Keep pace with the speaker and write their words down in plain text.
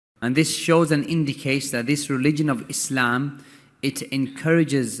And this shows and indicates that this religion of Islam, it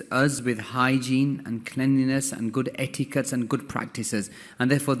encourages us with hygiene and cleanliness and good etiquettes and good practices.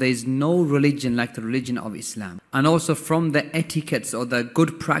 And therefore there is no religion like the religion of Islam. And also from the etiquettes or the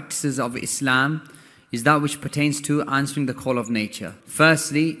good practices of Islam is that which pertains to answering the call of nature.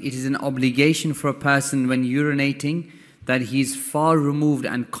 Firstly, it is an obligation for a person when urinating that he is far removed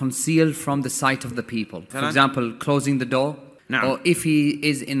and concealed from the sight of the people. For example, closing the door. Or if he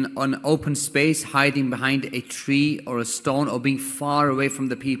is in an open space, hiding behind a tree or a stone or being far away from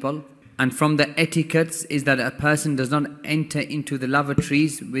the people. And from the etiquettes is that a person does not enter into the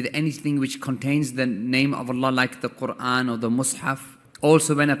lavatories with anything which contains the name of Allah, like the Quran or the Mushaf.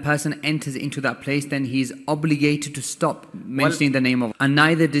 Also, when a person enters into that place, then he is obligated to stop mentioning the name of Allah. And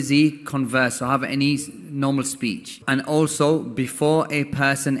neither does he converse or have any normal speech. And also, before a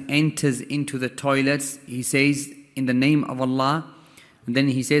person enters into the toilets, he says, in the name of Allah, and then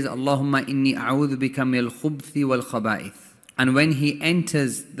he says, Allahumma inni a'udhu bika minal khubthi wal khaba'ith. And when he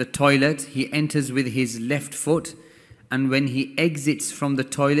enters the toilet, he enters with his left foot, and when he exits from the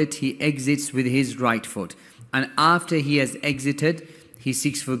toilet, he exits with his right foot. And after he has exited, he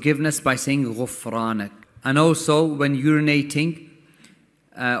seeks forgiveness by saying ghufranak. And also when urinating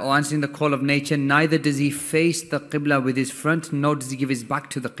or answering the call of nature, neither does he face the Qibla with his front, nor does he give his back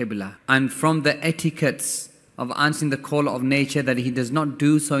to the Qibla. And from the etiquettes of answering the call of nature, that he does not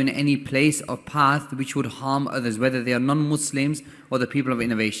do so in any place or path which would harm others, whether they are non-Muslims or the people of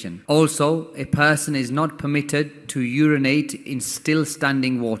innovation. Also, a person is not permitted to urinate in still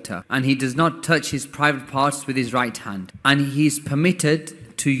standing water, and he does not touch his private parts with his right hand. And he is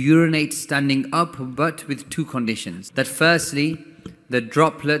permitted to urinate standing up, but with two conditions. That firstly, the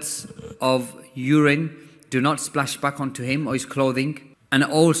droplets of urine do not splash back onto him or his clothing, and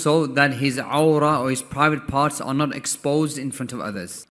also that his aura or his private parts are not exposed in front of others.